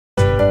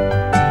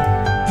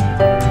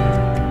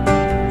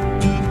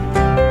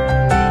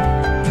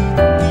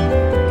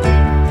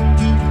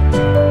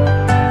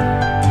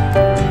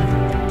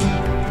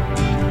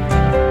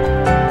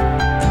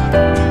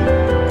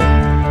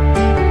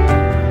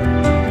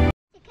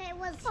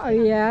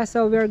yeah,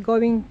 so we're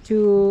going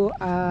to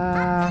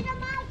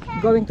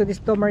this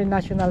Tomaree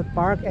National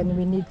Park, and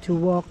we need to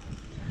walk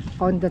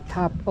on the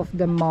top of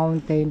the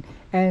mountain,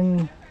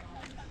 and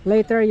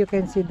later you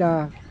can see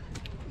the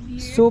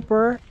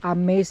super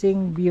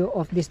amazing view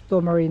of this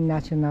Tomaree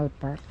National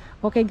Park.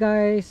 Okay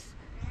guys,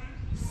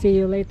 see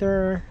you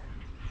later.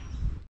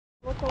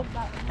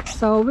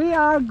 So we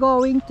are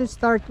going to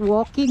start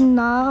walking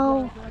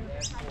now.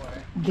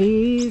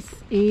 This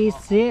is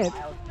it.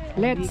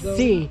 Let's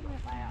see.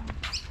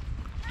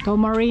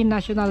 Tomaree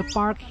National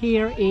Park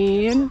here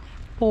in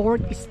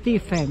Port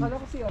Stephen.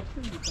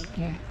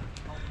 Yeah.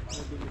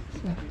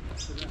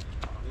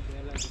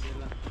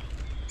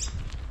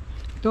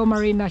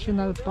 Tomaree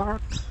National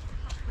Park.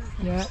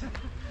 Yeah.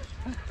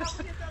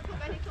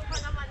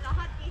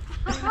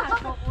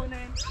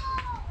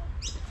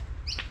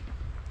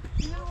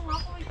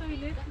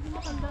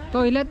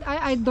 Toilet?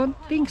 I don't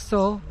think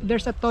so.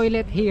 There's a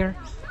toilet here.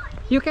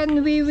 You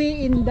can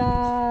wee-wee in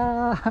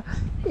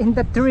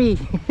the tree.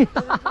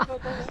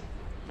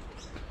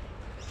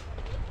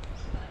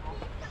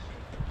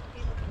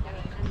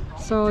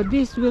 So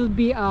this will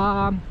be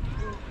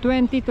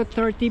 20 to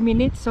 30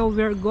 minutes. So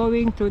we're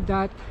going to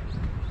that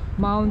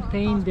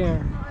mountain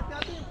there.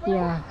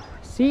 Yeah,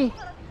 see,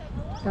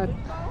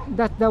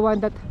 that's the one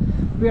that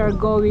we are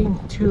going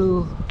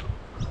to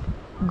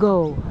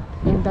go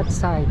in that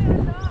side.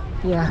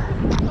 Yeah,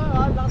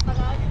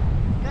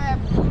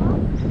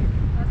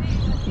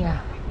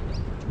 yeah.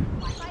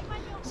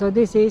 So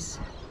this is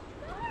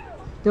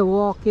the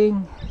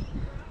walking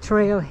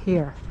trail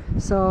here.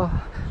 So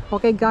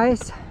okay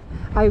guys,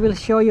 I will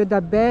show you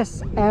the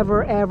best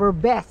ever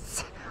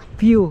best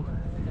view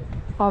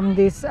on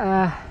this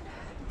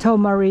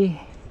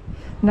Tomaree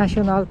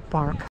National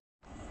Park.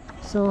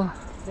 So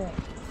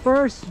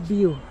first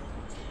view,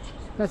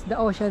 that's the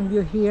ocean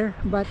view here,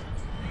 but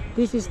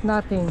this is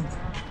nothing.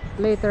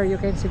 Later you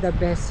can see the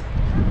best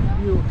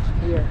view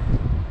here.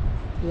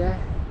 Yeah,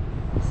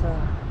 so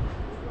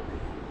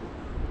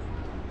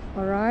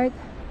all right.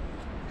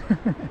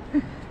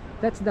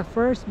 That's the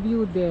first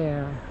view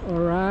there.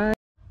 All right,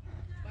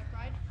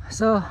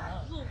 so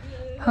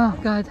oh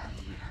god,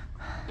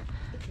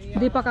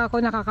 hindi pa ako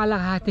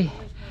nakakalahati.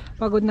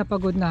 Pagod na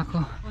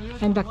ako,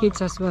 and the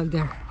kids as well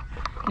there.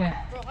 Yeah.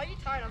 Bro, how you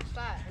tired? I'm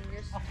fat. And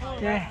you're so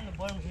Yeah. on the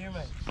bottom here,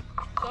 man.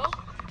 So?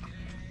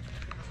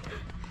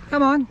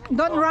 Come on,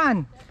 don't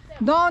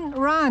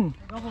run,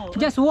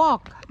 just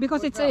walk,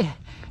 because it's a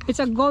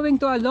going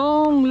to a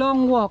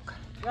long walk.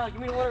 Yeah,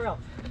 give me the water now.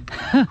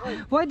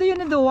 Why do you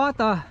need the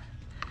water?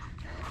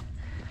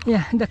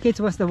 Yeah, the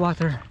kids wants the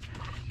water.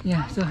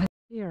 Yeah, so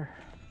here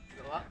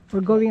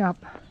we're going up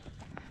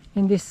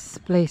in this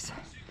place.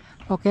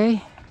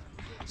 Okay,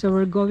 so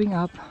we're going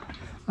up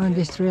on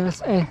these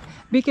trails, and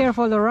be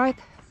careful, all right?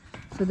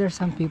 So there's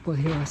some people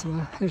here as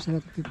well. There's a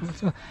lot of people.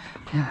 So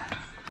yeah,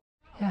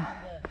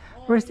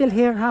 we're still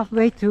here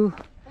halfway to,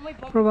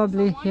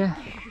 probably, yeah,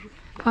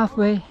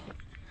 halfway,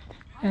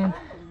 and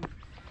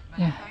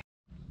yeah,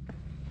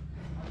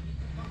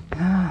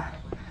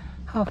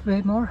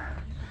 halfway more,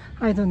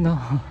 I don't know.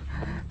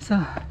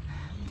 So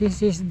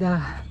this is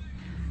the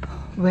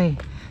way,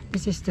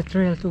 this is the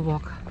trail to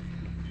walk.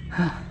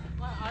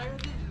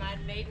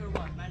 Man-made or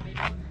what? Man-made?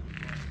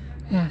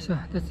 Yeah, so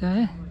that's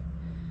it,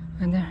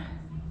 and there,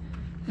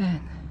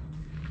 and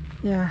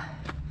yeah,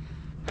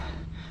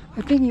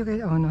 I think you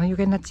can, oh no, you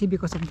cannot see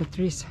because of the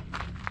trees.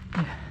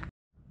 Yeah.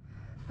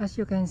 As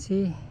you can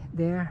see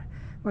there,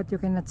 but you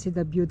cannot see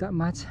the view that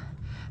much.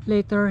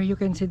 Later you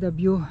can see the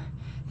view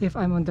if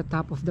I'm on the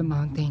top of the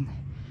mountain,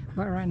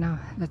 but right now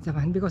that's the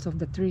one because of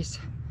the trees.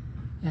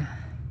 Yeah.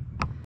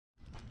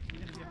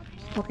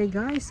 Okay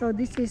guys, so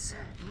this is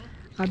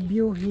a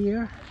view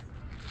here.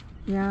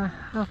 Yeah,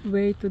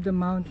 halfway to the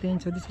mountain.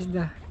 So this is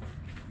the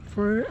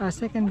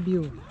second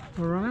view.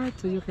 All right,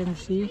 so you can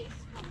see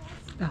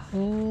the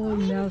whole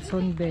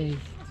Nelson Bay.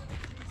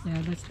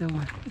 Yeah, that's the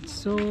one. It's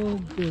so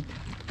good.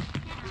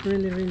 It's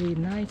really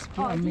nice,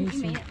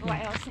 amazing.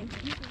 Yeah.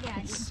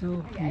 It's so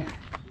yeah.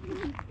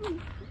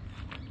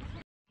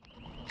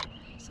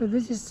 So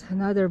this is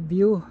another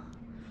view.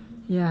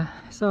 Yeah,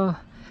 so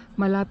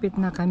malapit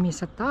na kami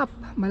sa top.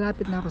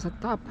 Malapit na ako sa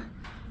top.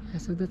 Yeah,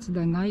 so that's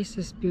the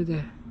nicest view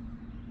there.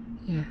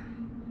 Yeah.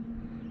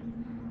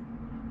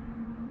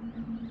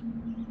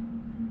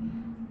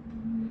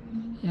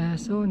 Yeah,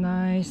 so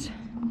nice.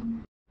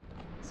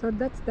 So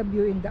that's the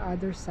view in the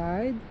other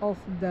side of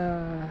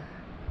the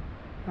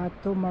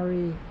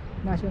Tomaree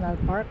National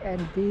Park, and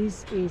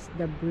this is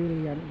the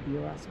brilliant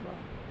view as well.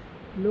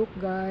 Look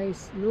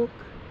guys, look,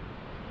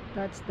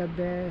 that's the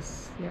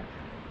best. Yeah,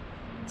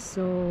 it's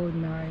so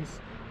nice.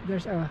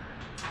 There's a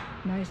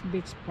nice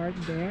beach park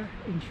there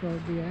in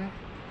Shorbia.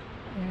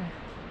 Yeah,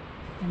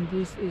 and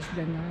this is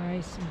the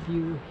nice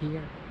view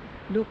here.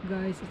 Look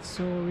guys, it's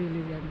so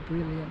really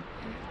brilliant.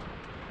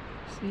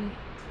 See,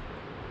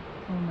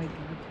 oh my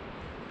god,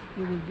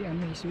 you will be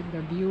amazed with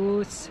the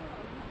views.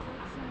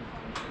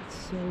 It's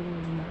so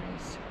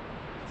nice.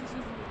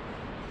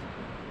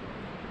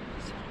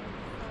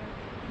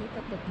 Look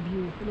at that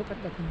view, look at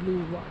that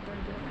blue water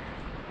there.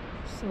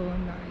 So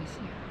nice.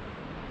 Yeah.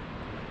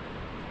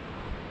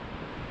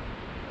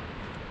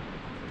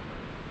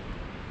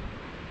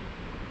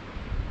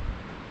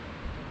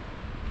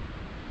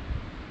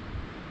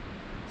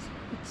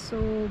 It's so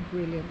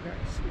brilliant,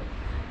 guys.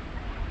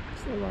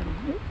 It's the one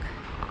look.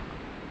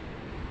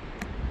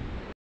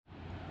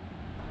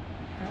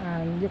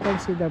 And you can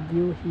see the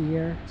view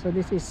here. So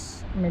this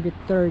is maybe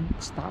third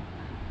stop.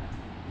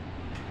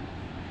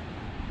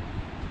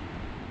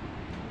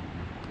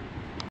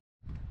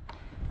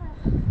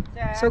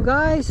 So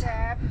guys,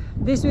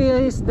 this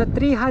is the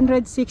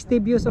 360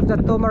 views of the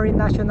Tomaree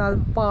National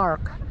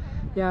Park.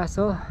 Yeah,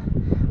 so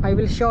I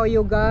will show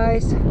you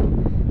guys.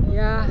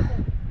 Yeah,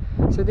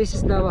 so this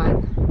is the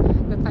one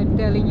that I'm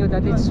telling you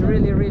that it's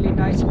really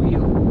nice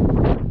view.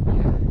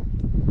 Yeah.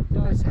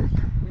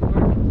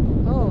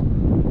 Oh,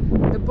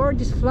 the bird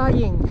is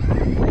flying.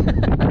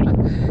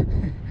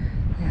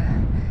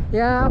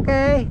 Yeah,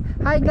 okay.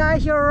 Hi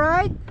guys, you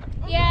alright?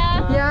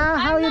 Yeah. Yeah,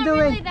 how are you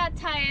doing? I'm not really that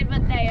tired,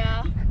 but they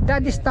are.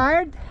 Dad is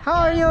tired?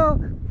 How are you,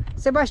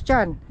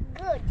 Sebastian?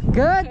 Good.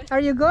 Good? Are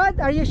you good?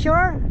 Are you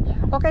sure?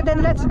 Okay,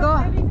 then let's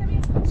go.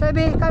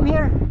 Sebi, come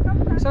here.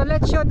 So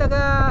let's show the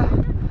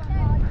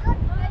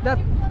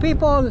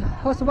people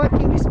who's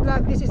watching this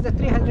vlog. This is the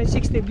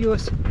 360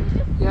 views.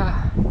 Yeah.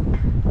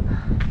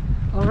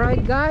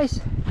 Alright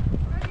guys.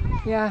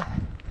 Yeah.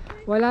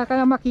 Wala ka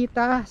na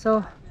makita.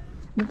 So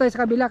dito tayo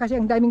sa kabila kasi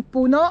ang daming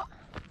puno.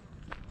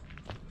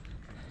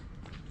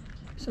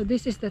 So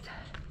this is the...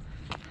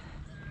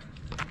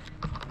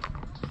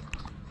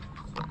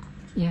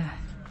 Yeah,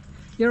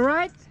 you're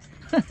right.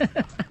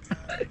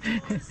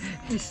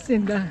 It's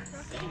in the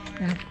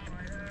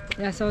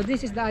yeah. So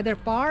this is the other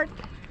part.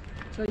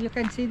 So you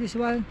can see this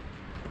one,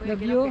 the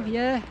view.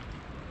 Yeah.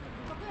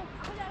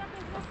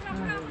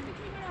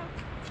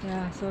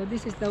 Yeah. So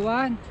this is the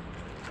one.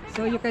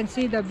 So you can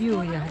see the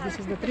view. Yeah.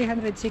 This is the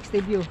 360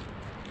 view,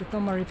 the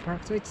Tomaree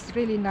Park. So it's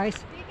really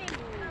nice.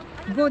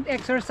 Good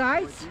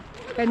exercise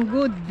and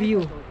good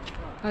view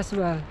as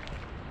well.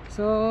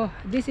 So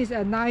this is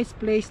a nice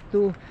place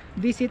to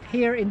visit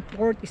here in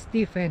Port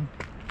Stephen.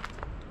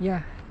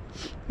 Yeah,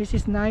 this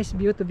is nice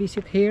view to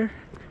visit here.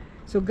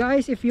 So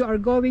guys, if you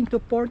are going to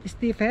Port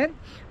Stephen,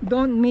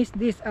 don't miss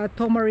this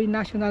Tomaree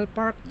National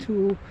Park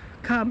to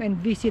come and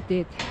visit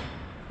it.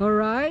 All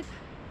right.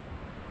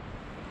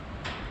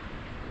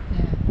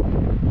 Yeah.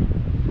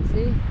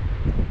 See,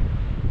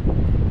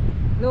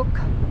 look,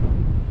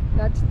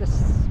 that's the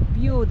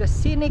view, the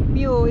scenic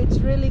view.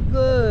 It's really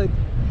good,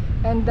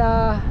 and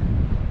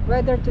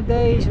weather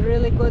today is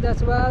really good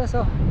as well.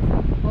 So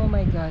oh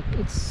my god,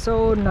 it's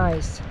so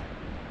nice.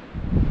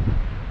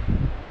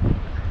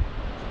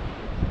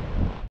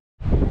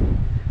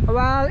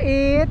 Well,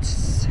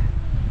 it's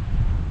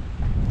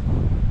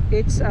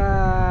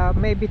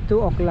maybe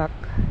 2 o'clock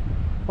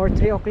or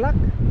 3 o'clock.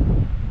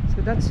 So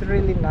that's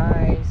really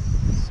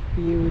nice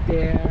view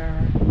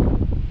there.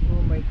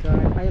 Oh my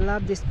god, I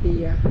love this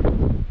view.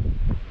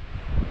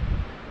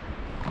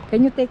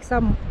 Can you take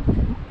some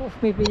of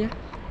me, Pia?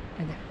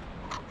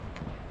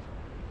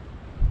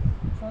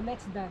 So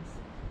let's dance.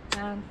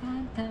 Tan,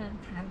 tan, tan,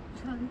 tan,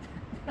 tan.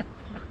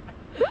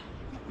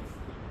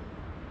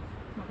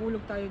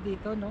 Mahulog tayo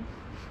dito, no?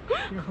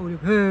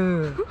 Mahulog.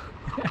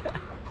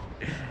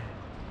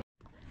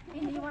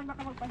 Hindi naman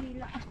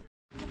makamagpahila.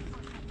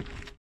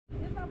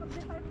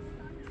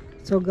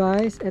 So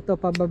guys, eto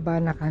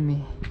pababa na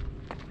kami.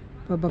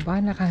 Pababa.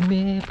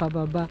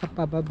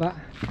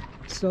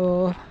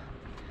 So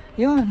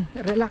yun,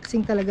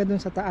 relaxing talaga dun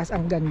sa taas,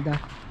 ang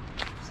ganda.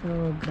 So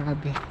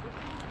grabe,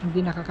 hindi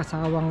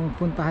nakakasawang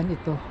puntahan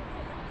ito.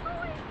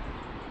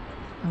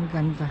 Ang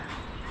ganda.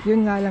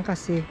 Yun nga lang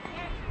kasi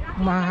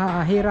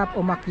mahirap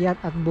umakyat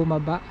at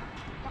bumaba.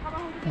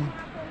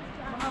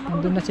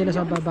 Nandun na sila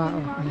sa baba.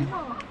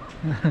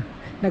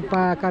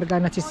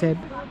 Nagpakarga na si Seb.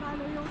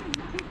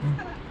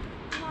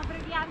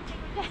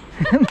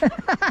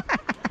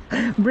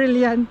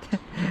 Brilliant.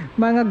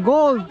 Mga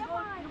gold,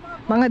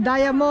 mga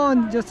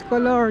diamond, Diyos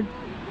ko Lord.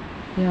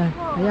 Yan.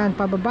 Ayan,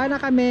 pababa na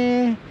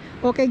kami.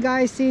 Okay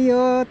guys, see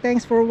you.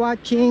 Thanks for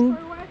watching.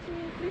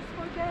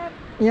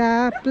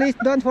 Yeah, please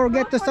don't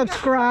forget to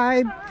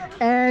subscribe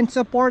and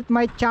support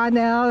my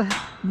channel.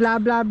 Blah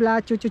blah blah,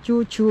 chu chu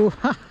chu chu.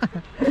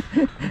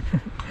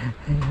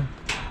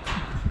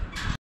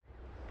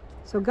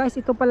 So guys,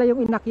 ito pala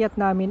yung inakyat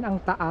namin, ang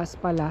taas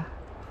pala.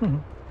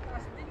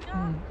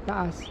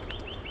 Taas.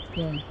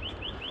 Yan.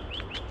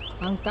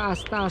 Ang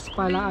taas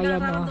pala,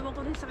 ayan oh.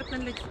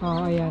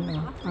 Oh, ayan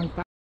oh. Ang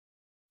taas.